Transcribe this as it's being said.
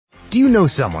Do you know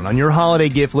someone on your holiday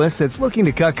gift list that's looking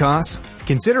to cut costs?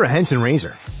 Consider a Henson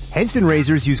razor. Henson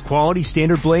razors use quality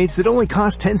standard blades that only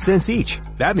cost 10 cents each.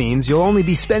 That means you'll only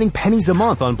be spending pennies a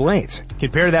month on blades.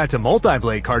 Compare that to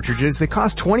multi-blade cartridges that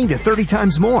cost 20 to 30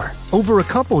 times more. Over a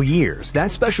couple years,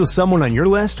 that special someone on your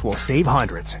list will save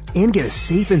hundreds and get a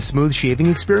safe and smooth shaving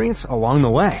experience along the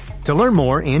way. To learn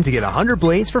more and to get 100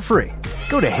 blades for free,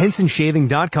 go to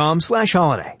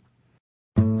hensonshaving.com/holiday.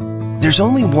 There's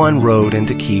only one road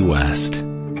into Key West,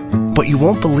 but you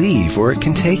won't believe where it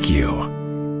can take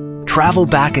you. Travel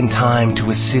back in time to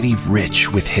a city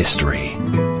rich with history.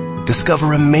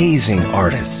 Discover amazing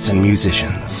artists and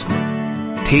musicians.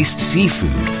 Taste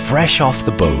seafood fresh off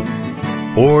the boat.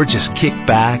 Or just kick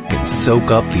back and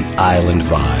soak up the island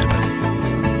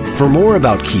vibe. For more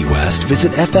about Key West,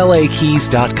 visit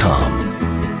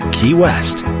flakeys.com. Key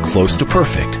West, close to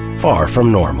perfect, far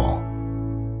from normal.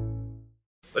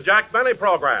 The Jack Benny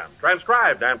Program,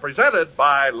 transcribed and presented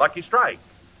by Lucky Strike.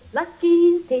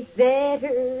 Lucky's taste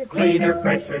better. Cleaner,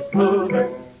 fresher, smoother.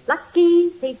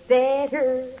 Lucky's taste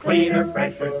better. Cleaner,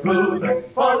 fresher, smoother.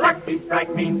 For Lucky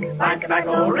Strike means fine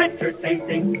tobacco, richer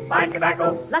tasting, fine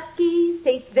tobacco. Lucky's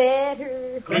taste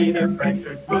better. Cleaner,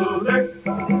 fresher, smoother.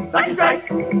 Lucky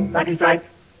Strike, Lucky Strike.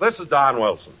 This is Don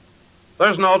Wilson.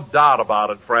 There's no doubt about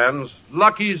it, friends.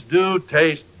 Lucky's do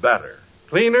taste better.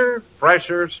 Cleaner,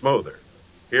 fresher, smoother.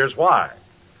 Here's why.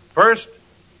 First,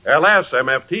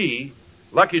 LSMFT,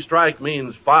 Lucky Strike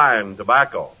means fine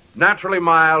tobacco. Naturally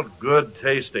mild,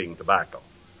 good-tasting tobacco.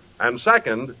 And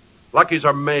second, Lucky's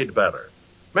are made better.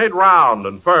 Made round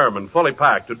and firm and fully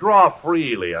packed to draw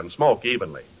freely and smoke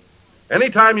evenly.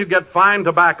 Anytime you get fine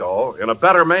tobacco in a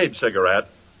better-made cigarette,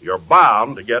 you're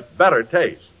bound to get better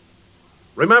taste.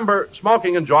 Remember,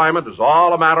 smoking enjoyment is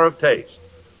all a matter of taste.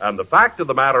 And the fact of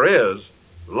the matter is,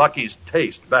 Lucky's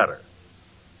taste better.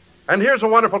 And here's a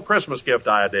wonderful Christmas gift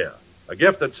idea. A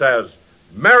gift that says,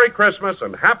 Merry Christmas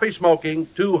and happy smoking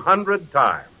 200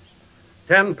 times.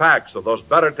 10 packs of those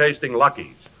better-tasting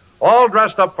Luckies, all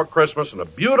dressed up for Christmas in a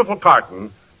beautiful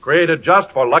carton created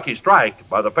just for Lucky Strike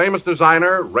by the famous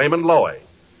designer Raymond Loewy.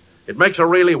 It makes a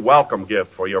really welcome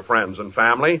gift for your friends and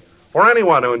family, for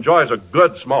anyone who enjoys a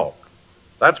good smoke.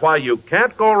 That's why you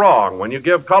can't go wrong when you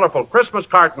give colorful Christmas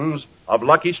cartons of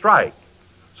Lucky Strike.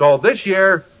 So this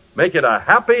year, make it a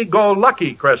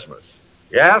happy-go-lucky Christmas.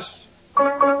 Yes?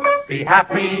 Be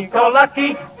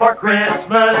happy-go-lucky for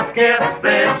Christmas gifts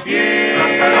this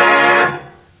year.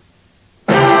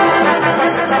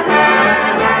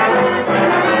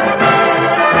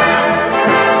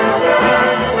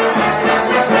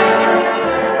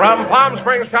 From Palm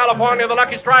Springs, California, the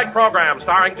Lucky Strike program,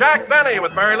 starring Jack Benny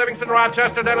with Mary Livingston,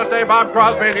 Rochester, Dennis Day, Bob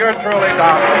Crosby, and yours truly,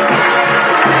 Don.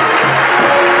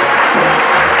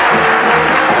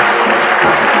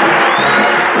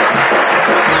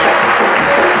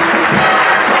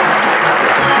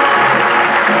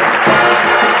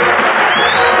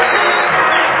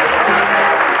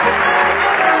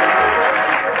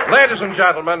 Ladies and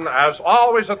gentlemen, as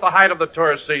always at the height of the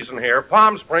tourist season here,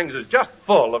 Palm Springs is just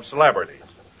full of celebrities.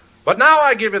 But now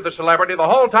I give you the celebrity the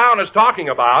whole town is talking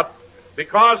about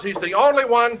because he's the only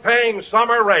one paying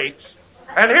summer rates.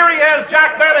 And here he is,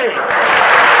 Jack Benny.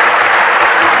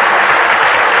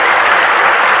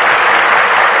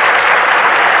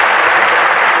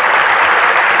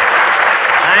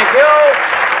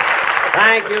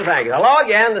 Thank you. Hello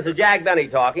again. This is Jack Benny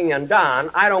talking. And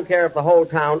Don, I don't care if the whole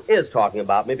town is talking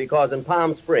about me because in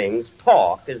Palm Springs,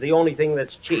 talk is the only thing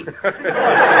that's cheap. Believe me.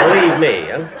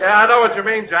 Huh? Yeah, I know what you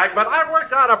mean, Jack, but I've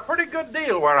worked out a pretty good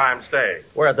deal where I'm staying.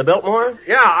 Where, at the Biltmore?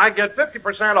 Yeah, I get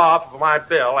 50% off of my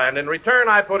bill, and in return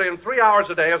I put in 3 hours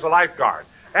a day as a lifeguard.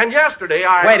 And yesterday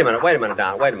I... Wait a minute,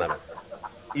 Don. Wait a minute.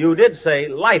 You did say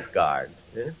lifeguard.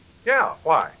 Yeah? Yeah,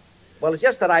 why? Well, it's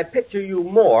just that I picture you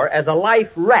more as a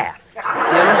life raft. You know?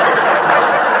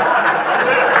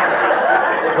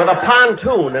 With a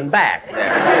pontoon and back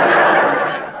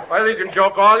there. Well, you can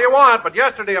joke all you want, but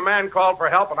yesterday a man called for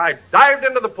help, and I dived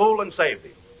into the pool and saved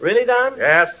him. Really, Don?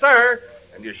 Yes, sir.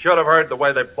 And you should have heard the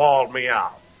way they bawled me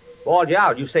out. Bawled you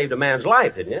out? You saved a man's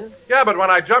life, didn't you? Yeah, but when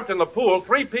I jumped in the pool,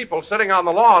 3 people sitting on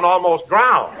the lawn almost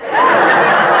drowned.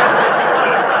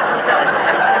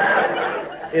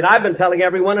 And I've been telling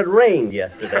everyone it rained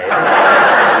yesterday.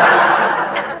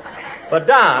 But,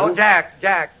 Don... Oh,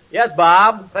 Jack. Yes,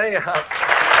 Bob? Say, Bob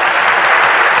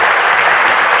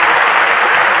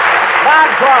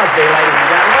Crosby, ladies and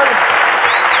gentlemen.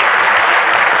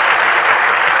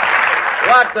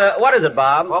 What is it,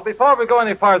 Bob? well, before we go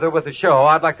any farther with the show,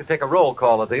 I'd like to take a roll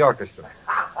call of the orchestra.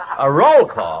 A roll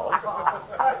call?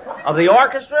 Of the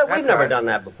orchestra? We've never right. done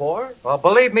that before. Well,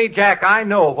 believe me, Jack, I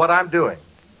know what I'm doing.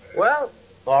 Well,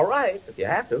 All right. If you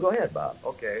have to, go ahead, Bob.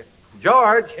 Okay.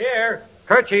 George. Here.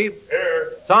 Kirchie.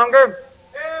 Here. Songer.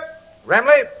 Here.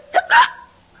 Remley.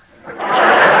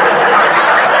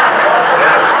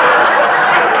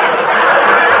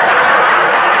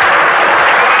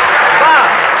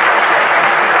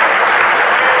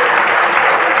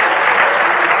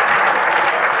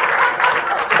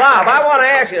 Bob, I want to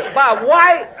ask you, Bob,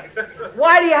 why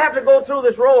do you have to go through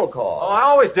this roll call? Oh, I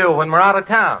always do when we're out of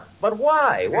town. But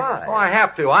why? Why? Oh, I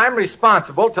have to. I'm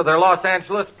responsible to their Los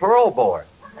Angeles parole board.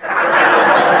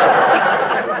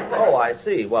 Oh, I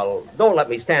see. Well, don't let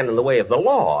me stand in the way of the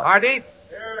law. Hardy?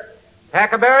 Here.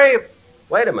 Tackleberry?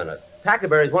 Wait a minute.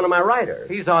 Tackleberry's one of my writers.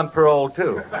 He's on parole,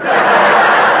 too.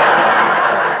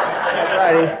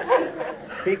 Right.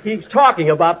 He keeps talking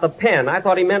about the pen. I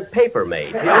thought he meant paper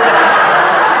mate. Well,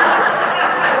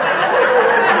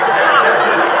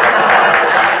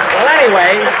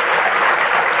 anyway,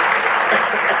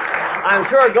 I'm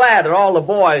sure glad that all the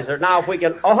boys are now, if we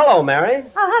can... Oh, hello, Mary.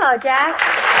 Oh, hello, Jack.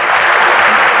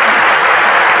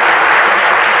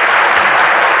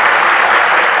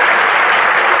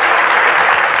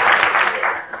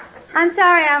 I'm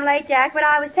sorry I'm late, Jack, but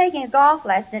I was taking a golf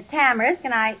lesson at Tamarisk,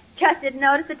 and I just didn't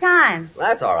notice the time.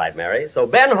 That's all right, Mary. So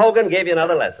Ben Hogan gave you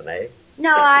another lesson, eh?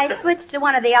 No, I switched to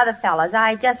one of the other fellas.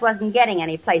 I just wasn't getting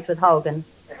any place with Hogan.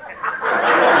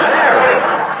 Mary,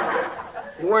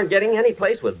 you weren't getting any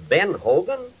place with Ben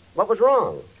Hogan? What was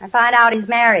wrong? I find out he's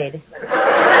married.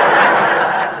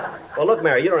 Well, look,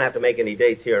 Mary, you don't have to make any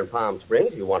dates here in Palm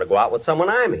Springs. If you want to go out with someone,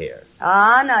 I'm here.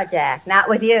 Oh, no, Jack, not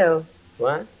with you.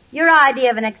 What? Your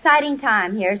idea of an exciting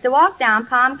time here is to walk down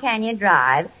Palm Canyon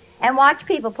Drive and watch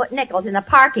people put nickels in the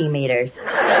parking meters.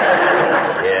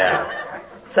 Yeah.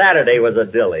 Saturday was a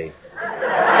dilly.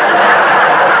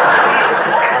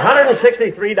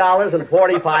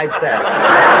 $163.45.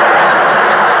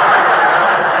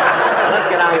 Let's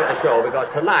get on with the show,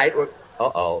 because tonight we're...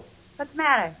 Uh-oh. What's the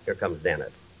matter? Here comes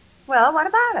Dennis. Well, what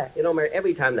about it? You know, Mary,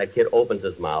 every time that kid opens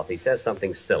his mouth, he says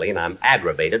something silly, and I'm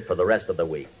aggravated for the rest of the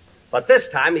week. But this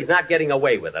time, he's not getting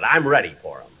away with it. I'm ready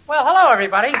for him. Well, hello,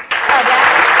 everybody. Hello,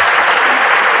 Jack.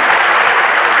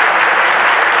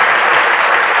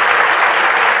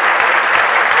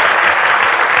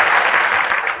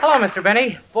 Hello, Mr.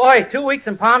 Benny. Boy, 2 weeks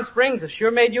in Palm Springs has sure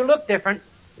made you look different.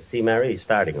 You see, Mary, he's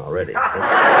starting already. I'm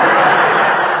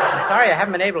sorry I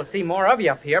haven't been able to see more of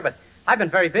you up here, but I've been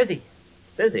very busy.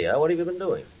 Busy, huh? What have you been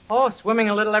doing? Oh, swimming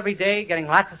a little every day, getting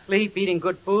lots of sleep, eating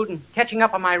good food, and catching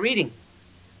up on my reading.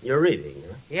 You're reading,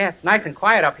 huh? Yeah, it's nice and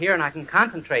quiet up here, and I can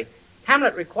concentrate.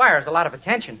 Hamlet requires a lot of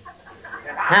attention.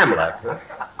 Hamlet, huh?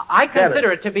 I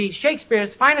consider it to be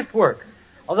Shakespeare's finest work,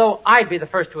 although I'd be the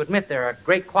first to admit there are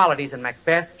great qualities in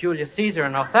Macbeth, Julius Caesar,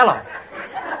 and Othello.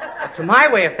 But to my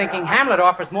way of thinking, Hamlet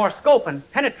offers more scope and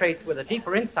penetrates with a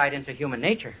deeper insight into human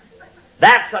nature.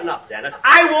 That's enough, Dennis.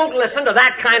 I won't listen to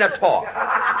that kind of talk.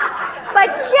 But,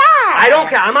 Jack! I don't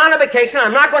care. I'm on a vacation.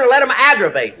 I'm not going to let him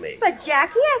aggravate me. But,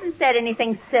 Jack, he hasn't said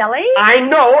anything silly. I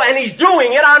know, and he's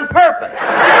doing it on purpose.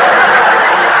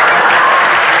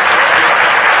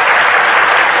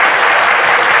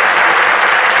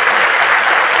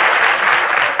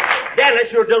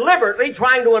 Dennis, you're deliberately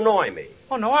trying to annoy me.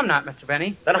 Oh, no, I'm not, Mr.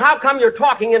 Benny. Then how come you're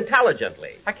talking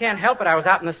intelligently? I can't help it. I was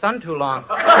out in the sun too long.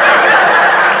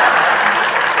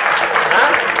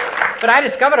 But I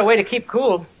discovered a way to keep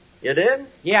cool. You did?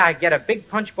 Yeah, I get a big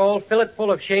punch bowl, fill it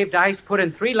full of shaved ice, put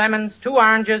in 3 lemons, 2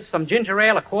 oranges, some ginger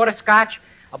ale, a quart of scotch,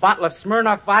 a bottle of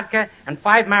Smirnoff vodka, and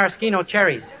 5 maraschino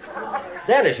cherries.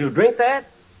 Dennis, you drink that?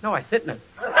 No, I sit in it.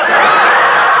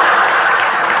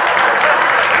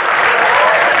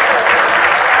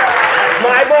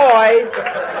 My boy.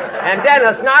 And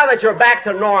Dennis, now that you're back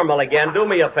to normal again, do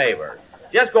me a favor.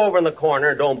 Just go over in the corner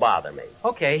and don't bother me.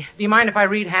 Okay. Do you mind if I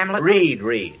read Hamlet?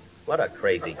 Read. What a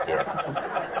crazy kid.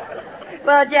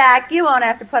 Well, Jack, you won't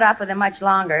have to put up with him much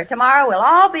longer. Tomorrow we'll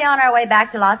all be on our way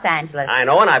back to Los Angeles. I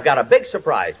know, and I've got a big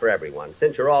surprise for everyone.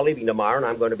 Since you're all leaving tomorrow and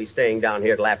I'm going to be staying down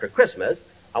here till after Christmas,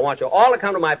 I want you all to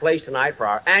come to my place tonight for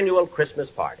our annual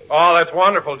Christmas party. Oh, that's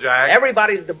wonderful, Jack.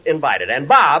 Everybody's invited. And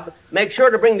Bob, make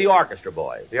sure to bring the orchestra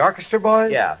boys. The orchestra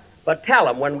boys? Yeah. But tell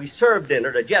them when we serve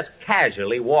dinner to just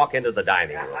casually walk into the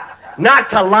dining room. Not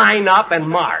to line up and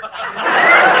march.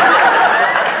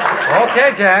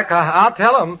 Okay, Jack, I'll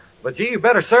tell them. But, gee, you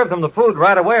better serve them the food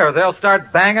right away or they'll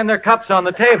start banging their cups on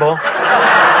the table.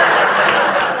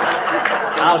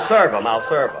 I'll serve them.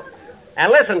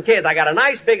 And listen, kids, I got a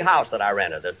nice big house that I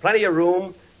rented. There's plenty of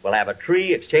room. We'll have a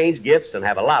tree, exchange gifts, and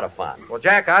have a lot of fun. Well,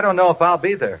 Jack, I don't know if I'll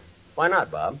be there. Why not,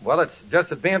 Bob? Well, it's just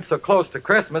that being so close to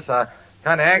Christmas, I'm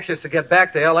kind of anxious to get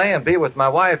back to L.A. and be with my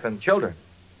wife and children.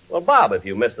 Well, Bob, if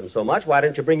you miss them so much, why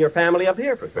didn't you bring your family up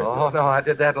here for Christmas? Oh, no, I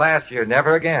did that last year.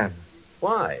 Never again.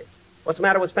 Why? What's the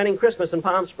matter with spending Christmas in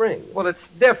Palm Springs? Well, it's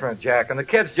different, Jack, and the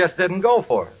kids just didn't go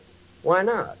for it. Why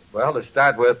not? Well, to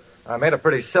start with, I made a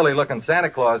pretty silly-looking Santa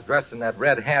Claus dressed in that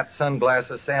red hat,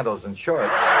 sunglasses, sandals, and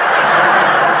shorts.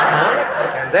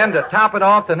 And then to top it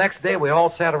off, the next day we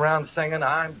all sat around singing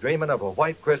I'm Dreaming of a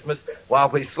White Christmas while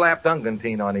we slapped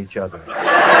Ungantine on each other.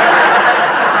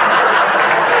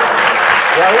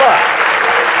 Well, look.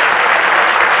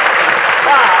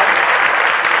 Bob,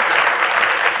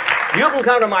 you can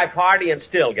come to my party and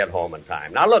still get home in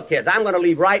time. Now, look, kids, I'm going to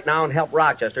leave right now and help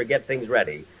Rochester get things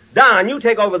ready. Don, you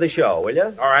take over the show, will you?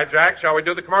 All right, Jack. Shall we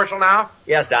do the commercial now?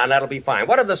 Yes, Don, that'll be fine.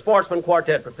 What have the Sportsman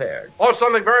Quartet prepared? Oh,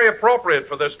 something very appropriate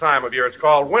for this time of year. It's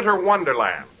called Winter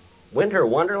Wonderland. Winter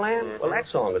Wonderland? Mm-hmm. Well, that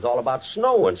song is all about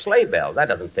snow and sleigh bells. That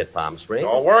doesn't fit Palm Springs.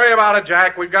 Don't worry about it,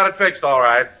 Jack. We've got it fixed all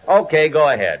right. Okay, go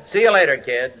ahead. See you later,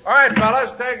 kid. All right,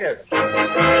 fellas, take it.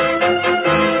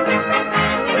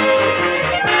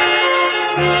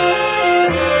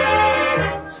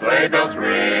 Sleigh bells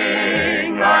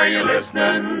ring, are you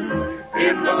listening?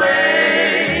 In the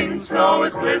lane, snow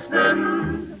is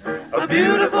glistening. A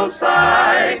beautiful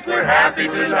sight, we're happy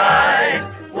tonight,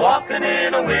 walking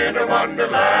in a winter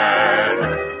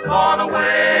wonderland. Gone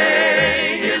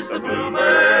away is the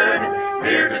bluebird,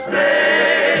 here to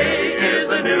stay is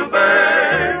a new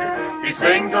bird. He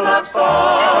sings a love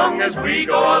song as we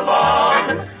go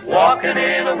along, walking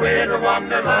in a winter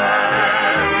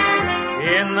wonderland.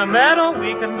 In the meadow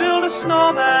we can build a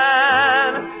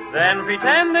snowman, then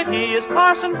pretend that he is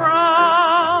Parson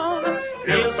Brown.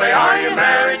 He'll say, are you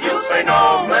married? You'll say,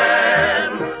 no,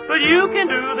 man. But you can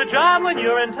do the job when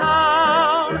you're in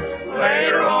town.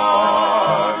 Later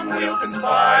on we'll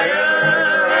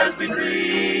conspire as we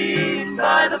dream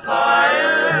by the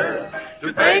fire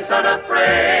to face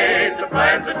unafraid the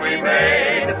plans that we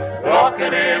made,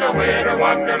 walking in a winter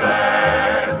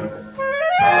wonderland.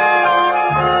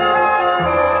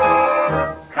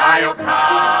 Coyote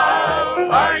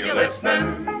owl, are you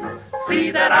listening? See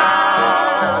that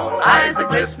owl, eyes are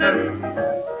glistening.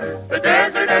 The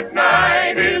desert at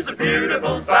night is a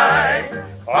beautiful sight.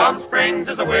 Palm Springs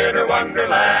is a winter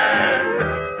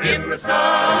wonderland. In the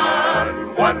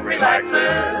sun, one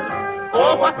relaxes.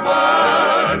 Oh, what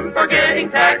fun forgetting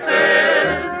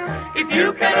taxes. If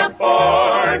you can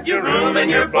afford your room and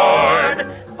your board,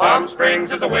 Palm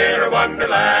Springs is a winter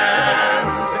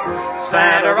wonderland.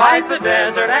 Santa rides the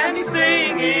desert and he's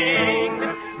singing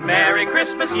Merry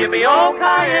Christmas,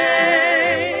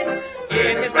 yippee-oh-ki-yay.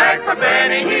 In his bag for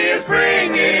Benny he is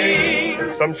bringing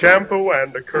some shampoo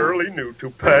and a curly new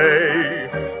toupee.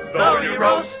 Though you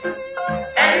roast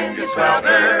and you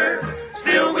swelter,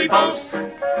 still we boast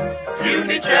you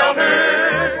need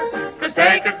shelter. 'Cause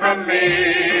take it from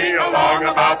me, along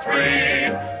about 3,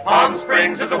 Palm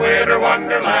Springs is a winter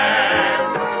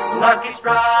wonderland. Lucky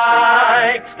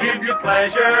strikes give you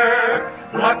pleasure.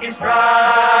 Lucky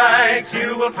strikes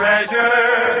you will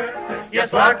treasure.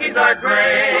 Yes, luckies are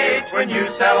great when you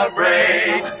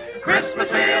celebrate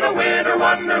Christmas in a winter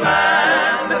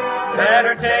wonderland.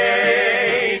 Better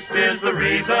taste is the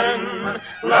reason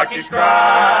Lucky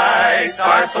strikes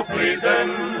are so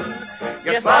pleasing.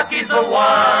 Yes, Lucky's the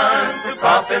one to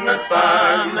puff in the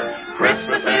sun.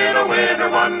 Christmas in a winter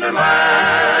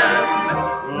wonderland.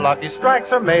 Lucky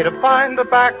Strikes are made of fine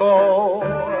tobacco.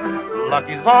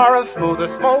 Luckies are as smooth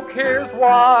as smoke, here's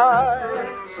why.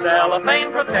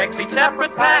 Cellophane protects each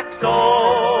separate pack,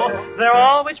 so they're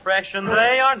always fresh and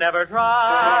they are never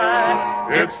dry.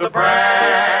 It's the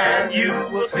brand you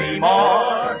will see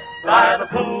more by the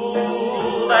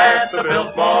pool at the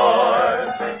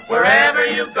Biltmore. Wherever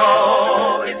you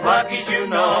go, it's Lucky's you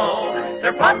know.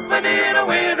 They're puffin' in a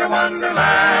winter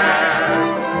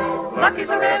wonderland. Lucky's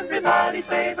are everybody's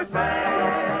favorite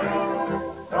brand.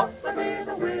 Puffin' in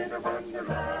a winter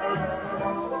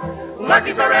wonderland.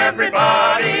 Lucky's are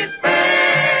everybody's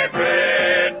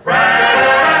favorite brand.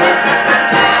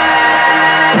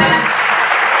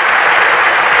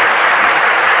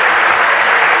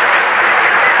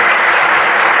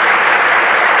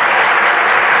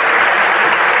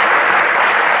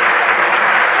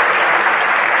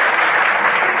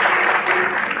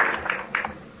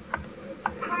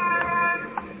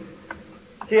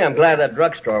 Gee, I'm glad that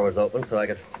drugstore was open so I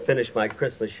could finish my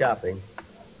Christmas shopping.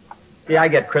 See, I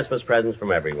get Christmas presents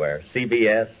from everywhere.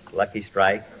 CBS, Lucky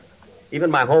Strike,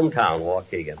 even my hometown,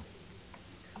 Waukegan.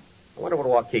 I wonder what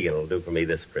Waukegan will do for me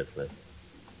this Christmas.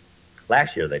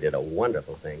 Last year they did a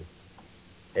wonderful thing.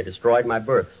 They destroyed my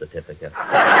birth certificate.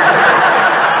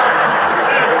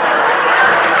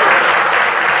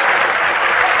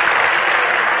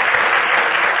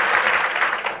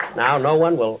 Now no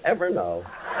one will ever know.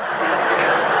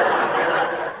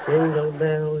 Jingle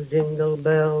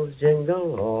bells,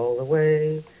 jingle all the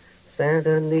way.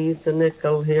 Santa needs a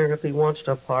nickel here if he wants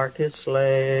to park his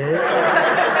sleigh.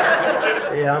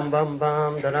 Yum bum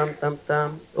bum da dum dum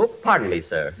dum. Oh, pardon me,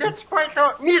 sir. That's quite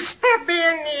all. Mr.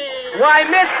 Benny! Why,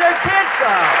 Mr.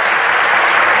 Kitzel!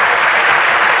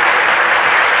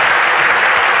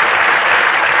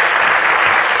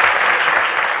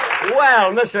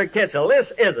 Well, Mr. Kitzel,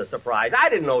 this is a surprise. I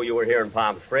didn't know you were here in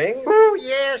Palm Springs. Oh,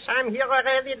 yes, I'm here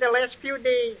already the last few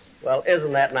days. Well,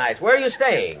 isn't that nice? Where are you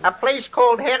staying? A place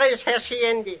called Harry's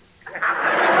Hacienda.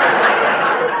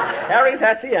 Harry's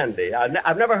Hacienda.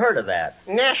 I've never heard of that.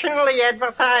 Nationally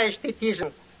advertised, it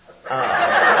isn't.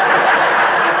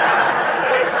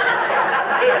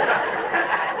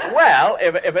 Well,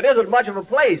 if it isn't much of a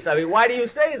place, I mean, why do you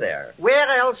stay there? Where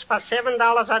else for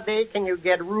 $7 a day can you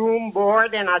get room,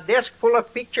 board, and a desk full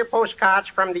of picture postcards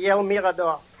from the El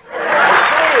Mirador?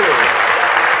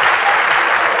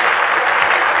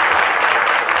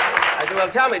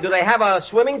 Well, tell me, do they have a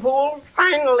swimming pool?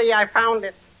 Finally, I found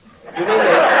it.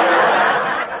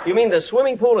 You mean the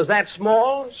swimming pool is that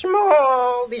small?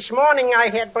 Small. This morning I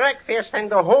had breakfast and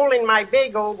the hole in my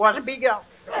bagel was bigger.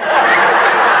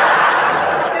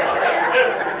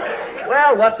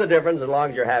 Well, what's the difference as long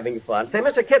as you're having fun? Say,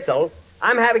 Mr. Kitzel,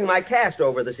 I'm having my cast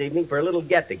over this evening for a little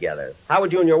get-together. How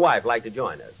would you and your wife like to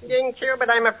join us? Thank you, but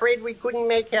I'm afraid we couldn't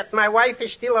make it. My wife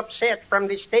is still upset from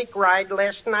the steak ride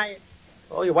last night.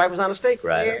 Oh, your wife was on a steak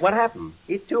ride. Yeah. What happened?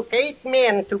 It took 8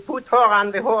 men to put her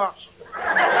on the horse. Oh,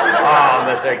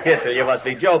 Mr. Kitzel, you must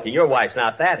be joking. Your wife's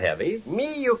not that heavy.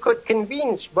 Me you could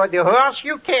convince, but the horse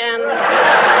you can.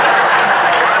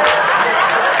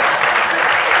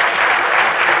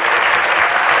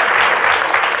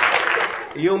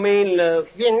 You mean,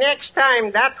 The next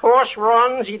time that horse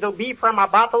runs, it'll be from a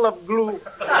bottle of glue.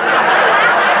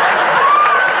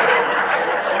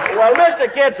 Well, Mr.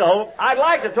 Kitzel, I'd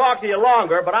like to talk to you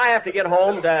longer, but I have to get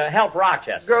home to help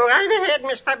Rochester. Go right ahead,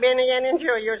 Mr. Benny, and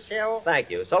enjoy yourself.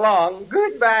 Thank you. So long.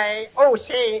 Goodbye. Oh,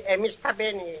 say, Mr.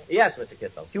 Benny. Yes, Mr.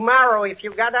 Kitzel. Tomorrow, if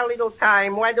you've got a little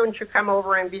time, why don't you come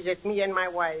over and visit me and my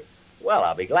wife? Well,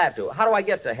 I'll be glad to. How do I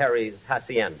get to Harry's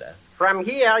Hacienda? From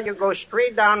here, you go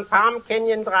straight down Palm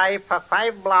Canyon Drive for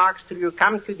 5 blocks till you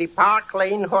come to the Park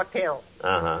Lane Hotel.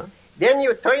 Uh-huh. Then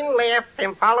you turn left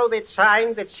and follow that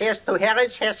sign that says to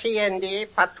Harry's Hacienda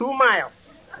for 2 miles.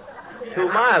 2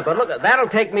 miles? But look, that'll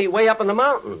take me way up in the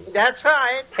mountains. That's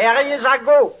right. Harry is a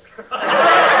goat.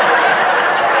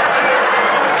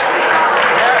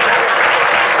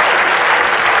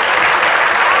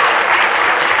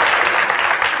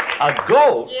 A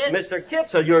goat? Yes. Mr.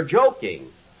 Kitzel, you're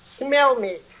joking. Smell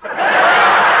me. What?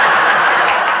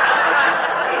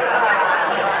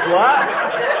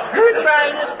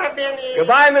 Goodbye, Mr. Benny.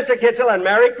 Goodbye, Mr. Kitzel, and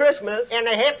Merry Christmas. And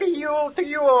a happy Yule to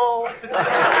you all.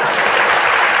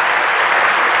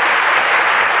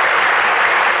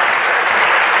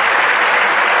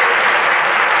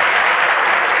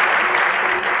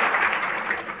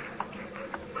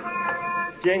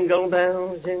 Jingle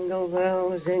bells,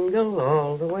 jingle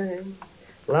all the way.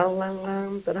 La la la,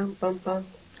 da dum bum bum.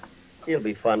 It'll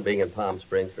be fun being in Palm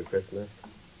Springs for Christmas.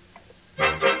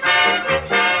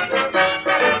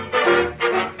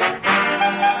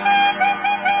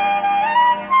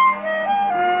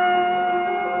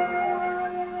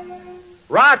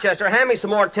 Rochester, hand me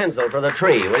some more tinsel for the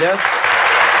tree, will you?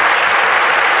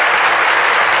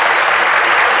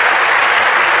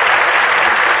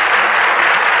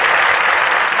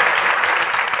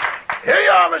 Here you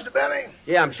are, Mr. Benny.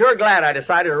 Yeah, I'm sure glad I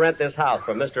decided to rent this house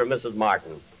from Mr. and Mrs.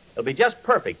 Martin. It'll be just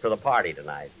perfect for the party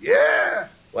tonight. Yeah.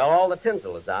 Well, all the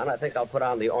tinsel is on. I think I'll put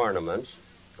on the ornaments.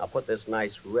 I'll put this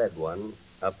nice red one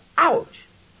up. Ouch!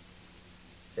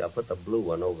 See, I'll put the blue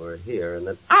one over here, and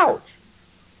then ouch!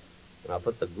 And I'll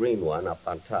put the green one up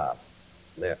on top.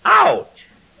 There. Ouch!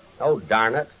 Oh,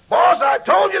 darn it. Boss, I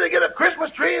told you to get a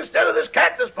Christmas tree instead of this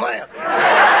cactus plant.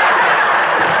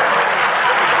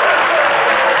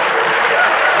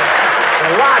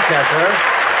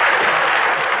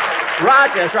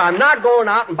 Rochester, I'm not going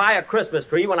out and buy a Christmas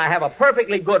tree when I have a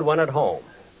perfectly good one at home.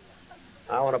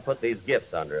 I want to put these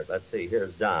gifts under it. Let's see,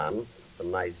 here's Don's,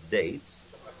 some nice dates.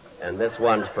 And this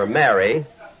one's for Mary.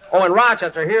 Oh, and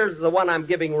Rochester, here's the one I'm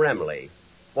giving Remley.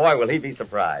 Boy, will he be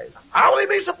surprised. How will he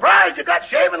be surprised? You got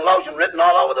shaving lotion written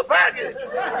all over the package.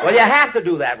 Well, you have to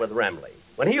do that with Remley.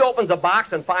 When he opens a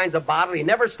box and finds a bottle, he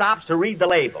never stops to read the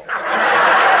label.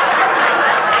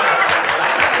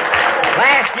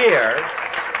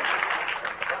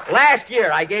 Last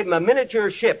year, I gave him a miniature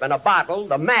ship and a bottle.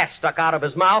 The mast stuck out of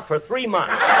his mouth for 3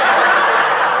 months.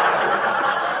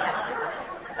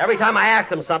 Every time I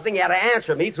asked him something, he had to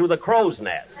answer me through the crow's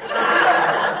nest.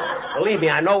 Believe me,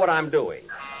 I know what I'm doing.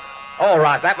 All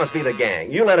right, that must be the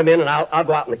gang. You let him in, and I'll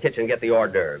go out in the kitchen and get the hors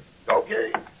d'oeuvres.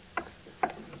 Okay.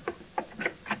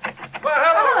 Well,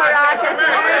 hello, Rochester.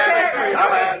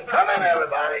 Come in,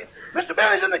 everybody. Mr.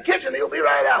 Benny's in the kitchen. He'll be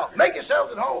right out. Make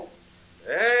yourselves at home.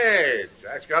 Hey,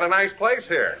 Jack's got a nice place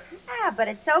here. Yeah, but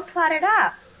it's so cluttered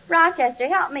up. Rochester,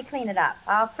 help me clean it up.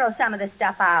 I'll throw some of this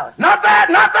stuff out. Not that,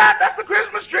 not that. That's the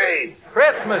Christmas tree.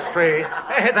 Christmas tree?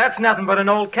 Hey, that's nothing but an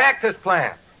old cactus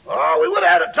plant. Oh, we would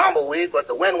have had a tumbleweed, but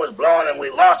the wind was blowing and we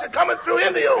lost it coming through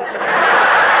Indio.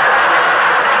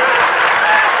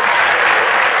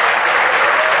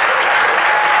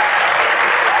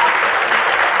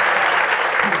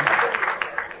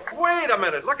 Wait a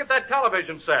minute. Look at that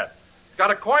television set. It's got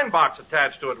a coin box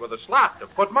attached to it with a slot to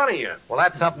put money in. Well,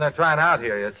 that's something they're trying out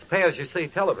here. It's pay-as-you-see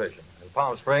television. And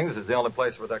Palm Springs is the only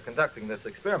place where they're conducting this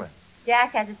experiment.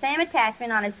 Jack has the same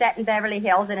attachment on his set in Beverly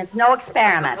Hills, and it's no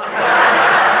experiment. Everybody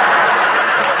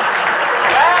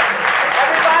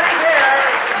here.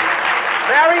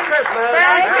 Merry Christmas.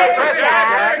 Merry Christmas,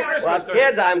 Jack. Well,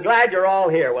 kids, I'm glad you're all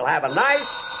here. We'll have a nice...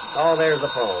 Oh, there's the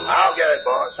phone. I'll get it,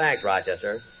 boss. Thanks,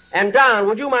 Rochester. And, Don,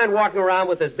 would you mind walking around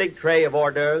with this big tray of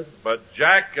hors d'oeuvres? But,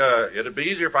 Jack, it'd be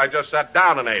easier if I just sat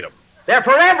down and ate them. They're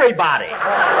for everybody.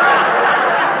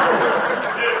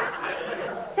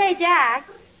 Say, Jack,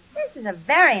 this is a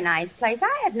very nice place.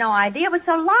 I had no idea it was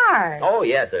so large. Oh,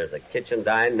 yes, there's a kitchen,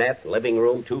 dinette, living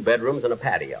room, 2 bedrooms, and a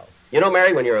patio. You know,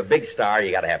 Mary, when you're a big star,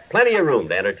 you got to have plenty of room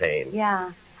to entertain.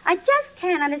 Yeah. I just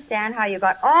can't understand how you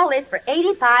got all this for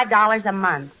 $85 a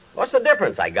month. What's the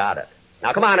difference? I got it.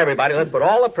 Now, come on, everybody. Let's put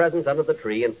all the presents under the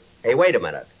tree and... Hey, wait a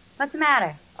minute. What's the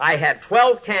matter? I had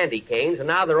 12 candy canes, and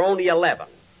now there are only 11.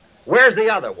 Where's the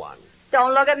other one?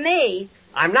 Don't look at me.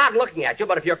 I'm not looking at you,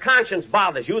 but if your conscience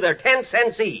bothers you, they're 10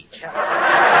 cents each.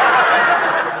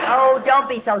 Oh, don't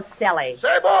be so silly.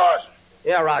 Say, boss.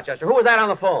 Yeah, Rochester. Who was that on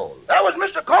the phone? That was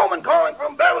Mr. Coleman calling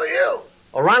from Beverly Hills.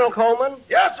 Oh, Ronald Coleman?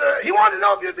 Yes, sir. He wanted to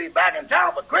know if you'd be back in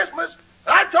town for Christmas.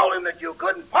 And I told him that you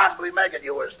couldn't possibly make it.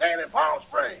 You were staying in Palm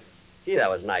Springs. Gee,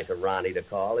 that was nice of Ronnie to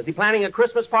call. Is he planning a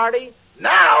Christmas party?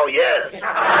 Now, yes.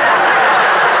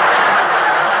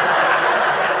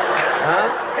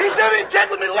 Huh? He said he'd check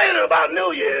with me later about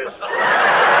New Year's.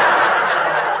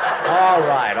 All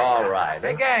right, all right.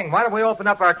 Hey, gang, why don't we open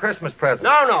up our Christmas presents?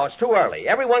 No, it's too early.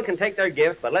 Everyone can take their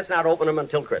gift, but let's not open them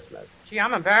until Christmas. Gee,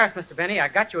 I'm embarrassed, Mr. Benny. I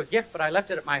got you a gift, but I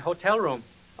left it at my hotel room.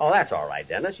 Oh, that's all right,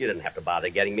 Dennis. You didn't have to bother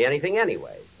getting me anything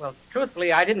anyway. Well,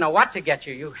 truthfully, I didn't know what to get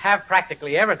you. You have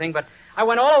practically everything, but I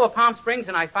went all over Palm Springs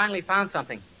and I finally found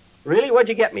something. Really? What'd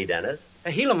you get me, Dennis?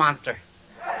 A Gila monster.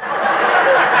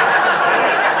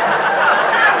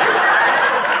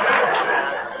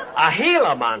 A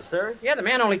Gila monster? Yeah, the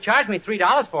man only charged me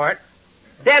 $3 for it.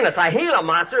 Dennis, a Gila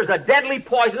monster is a deadly,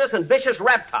 poisonous, and vicious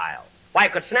reptile. Why,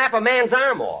 it could snap a man's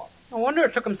arm off. No wonder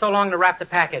it took him so long to wrap the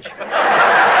package.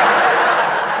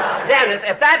 Dennis,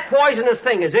 if that poisonous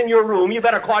thing is in your room, you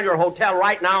better call your hotel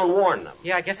right now and warn them.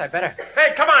 Yeah, I guess I better.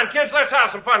 Hey, come on, kids. Let's have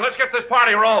some fun. Let's get this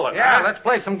party rolling. Yeah, huh? let's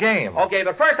play some games. Okay,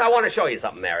 but first I want to show you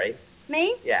something, Mary.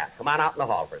 Me? Yeah, come on out in the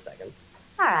hall for a second.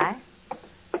 All right.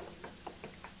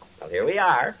 Well, here we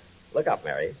are. Look up,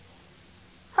 Mary.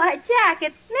 Why, Jack,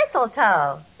 it's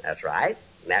mistletoe. That's right.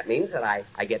 And that means that I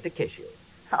get to kiss you.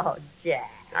 Oh,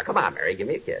 Jack. Now, come on, Mary. Give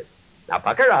me a kiss. Now,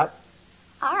 pucker up.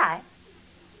 All right.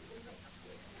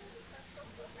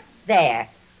 There.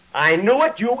 I knew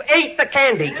it. You ate the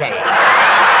candy cane.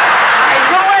 I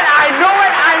knew it.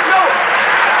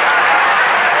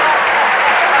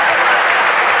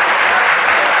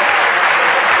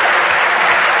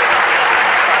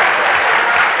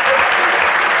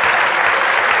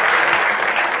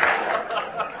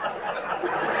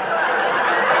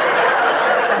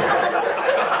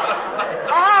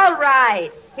 All right.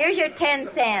 Here's your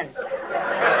 10 cents.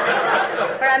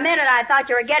 For a minute, I thought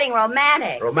you were getting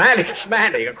romantic. Romantic,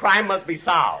 schmantic. A crime must be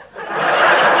solved.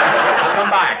 Now, come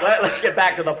back. Let's get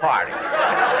back to the party.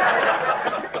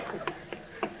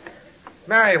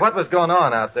 Mary, what was going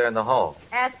on out there in the hall?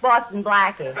 Ask Boston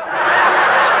Blackie.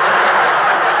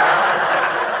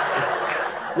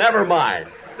 Never mind.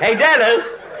 Hey, Dennis,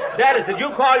 did you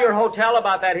call your hotel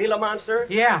about that Gila monster?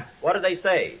 Yeah. What did they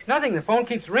say? Nothing. The phone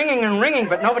keeps ringing and ringing,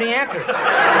 but nobody answers.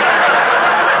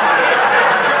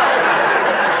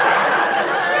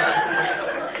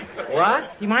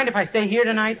 What? Do you mind if I stay here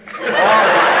tonight?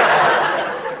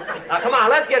 Now, come on,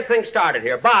 let's get things started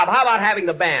here. Bob, how about having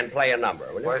the band play a number?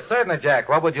 Will you? Well, certainly, Jack.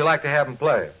 What would you like to have them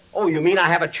play? Oh, you mean I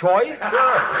have a choice?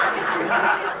 Sure.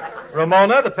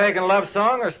 Ramona, the pagan love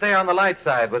song, or Stay on the Light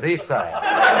Side with East Side?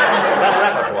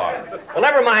 Well, one. Well,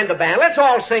 never mind the band. Let's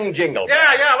all sing Jingle Bells.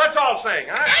 Yeah, let's all sing,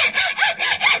 huh?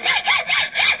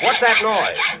 What's that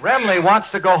noise? Remley wants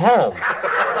to go home.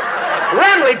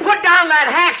 Remley, put down that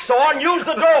hacksaw and use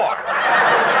the door.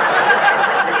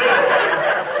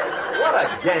 What a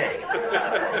gang.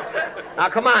 Now,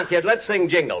 come on, kid. Let's sing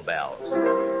Jingle Bells.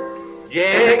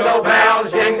 Jingle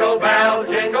bells, jingle bells,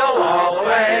 jingle all the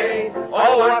way.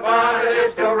 Oh, what fun it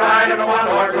is to ride in a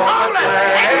one-horse open Hold it!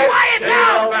 sleigh. Hey, quiet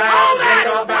now! Jingle bells, Hold it!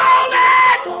 jingle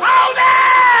bells. Hold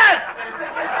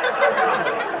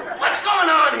it! What's going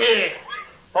on here?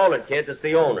 Hold it, kids. It's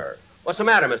the owner. What's the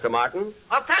matter, Mr. Martin?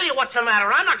 I'll tell you what's the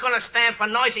matter. I'm not going to stand for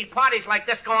noisy parties like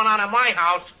this going on in my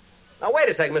house. Now, wait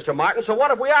a second, Mr. Martin. So what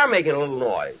if we are making a little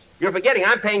noise? You're forgetting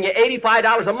I'm paying you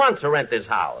 $85 a month to rent this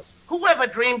house. Whoever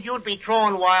dreamed you'd be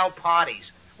throwing wild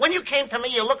parties? When you came to me,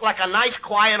 you looked like a nice,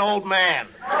 quiet old man.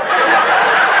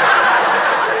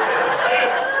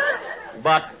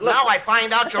 But look, now I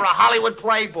find out you're a Hollywood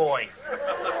playboy.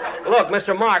 Look,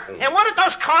 Mr. Martin. And what are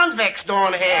those convicts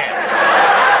doing here?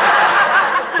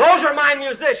 Those are my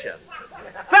musicians.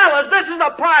 Fellas, this is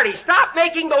a party. Stop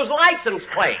making those license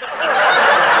plates.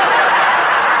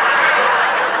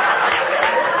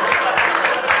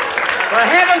 For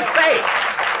heaven's sake.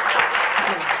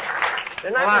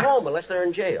 They're not home unless they're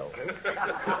in jail.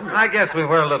 I guess we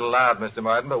were a little loud, Mr.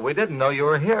 Martin, but we didn't know you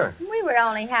were here. We were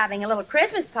only having a little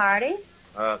Christmas party.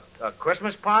 A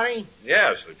Christmas party?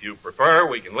 Yes, if you prefer,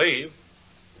 we can leave.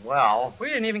 Well, We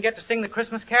didn't even get to sing the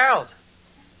Christmas carols.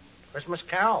 Christmas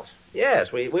carols.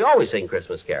 Yes, we always sing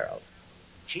Christmas carols.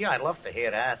 Gee, I'd love to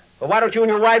hear that. Well, why don't you and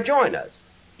your wife join us?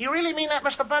 You really mean that,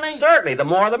 Mr. Benny? Certainly, the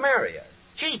more the merrier.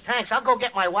 Gee, thanks. I'll go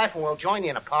get my wife and we'll join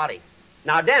you in a party.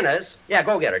 Now, Dennis,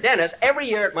 go get her. Dennis, every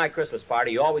year at my Christmas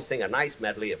party, you always sing a nice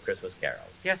medley of Christmas carols.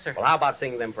 Yes, sir. Well, how about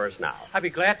singing them first now? I'd be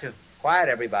glad to. Quiet,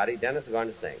 everybody. Dennis is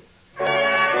going to sing.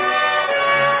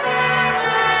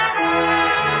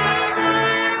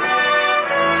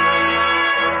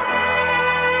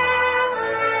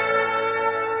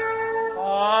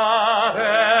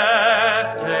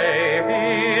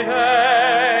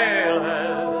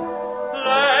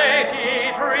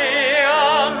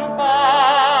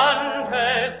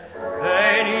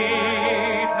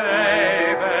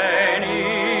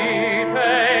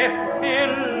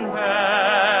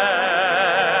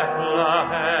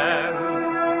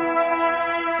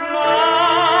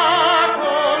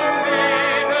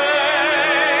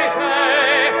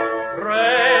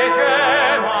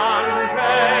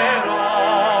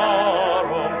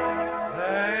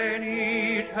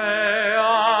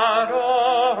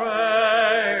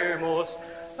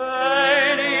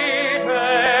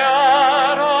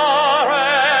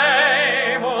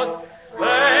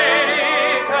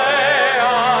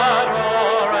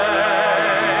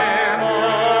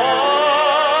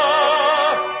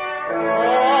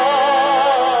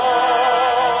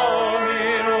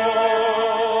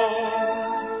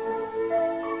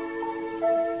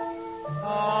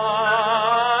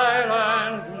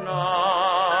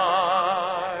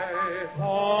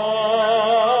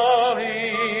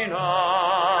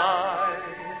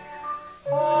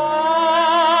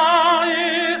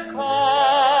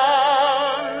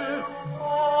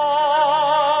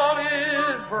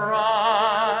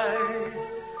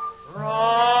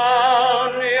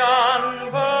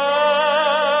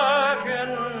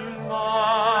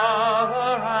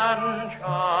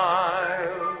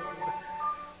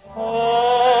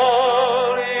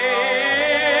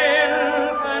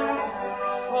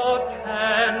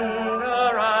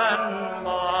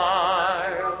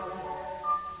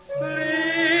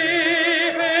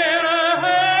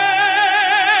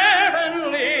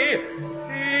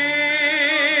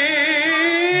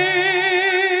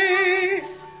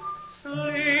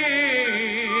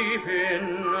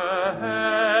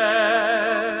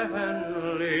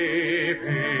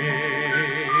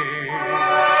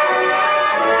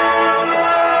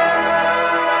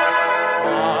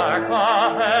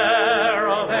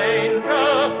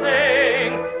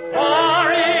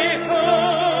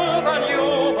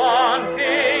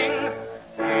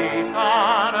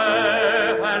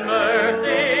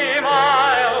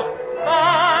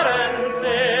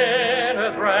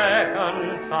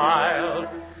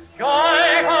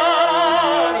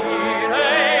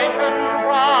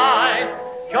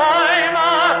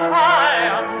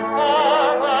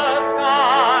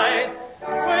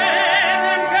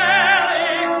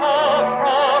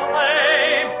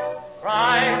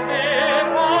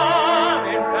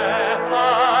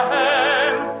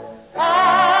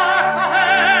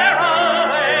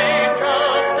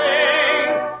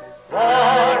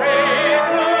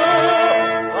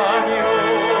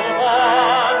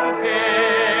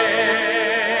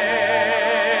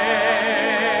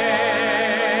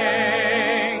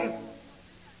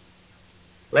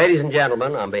 Ladies and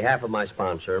gentlemen, on behalf of my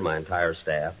sponsor, my entire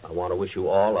staff, I want to wish you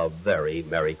all a very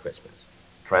Merry Christmas.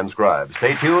 Transcribed.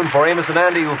 Stay tuned for Amos and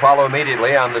Andy, who follow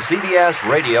immediately on the CBS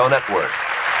Radio Network.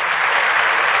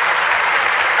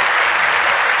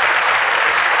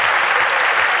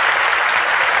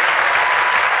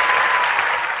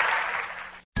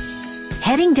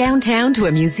 Heading downtown to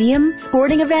a museum,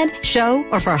 sporting event, show,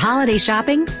 or for holiday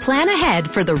shopping? Plan ahead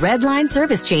for the Red Line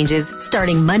service changes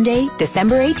starting Monday,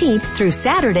 December 18th through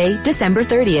Saturday, December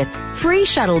 30th. Free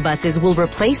shuttle buses will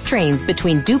replace trains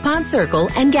between DuPont Circle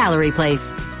and Gallery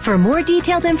Place. For more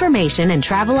detailed information and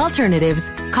travel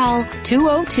alternatives, call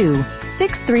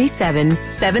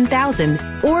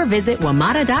 202-637-7000 or visit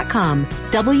WMATA.com,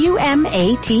 WMATA.com.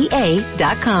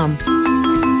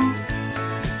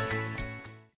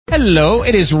 Hello,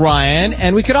 it is Ryan,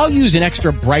 and we could all use an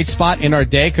extra bright spot in our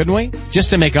day, couldn't we?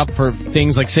 Just to make up for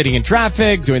things like sitting in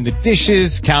traffic, doing the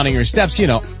dishes, counting your steps, you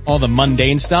know, all the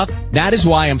mundane stuff. That is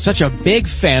why I'm such a big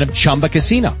fan of Chumba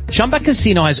Casino. Chumba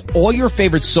Casino has all your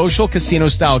favorite social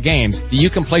casino-style games that you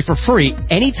can play for free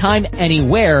anytime,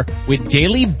 anywhere with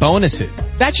daily bonuses.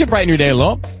 That should brighten your day a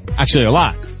little. Actually, a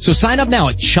lot. So sign up now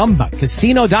at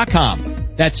ChumbaCasino.com.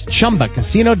 That's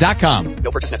ChumbaCasino.com.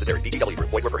 No purchase necessary. VGW Group.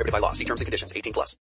 Void where prohibited by law. See terms and conditions. 18+.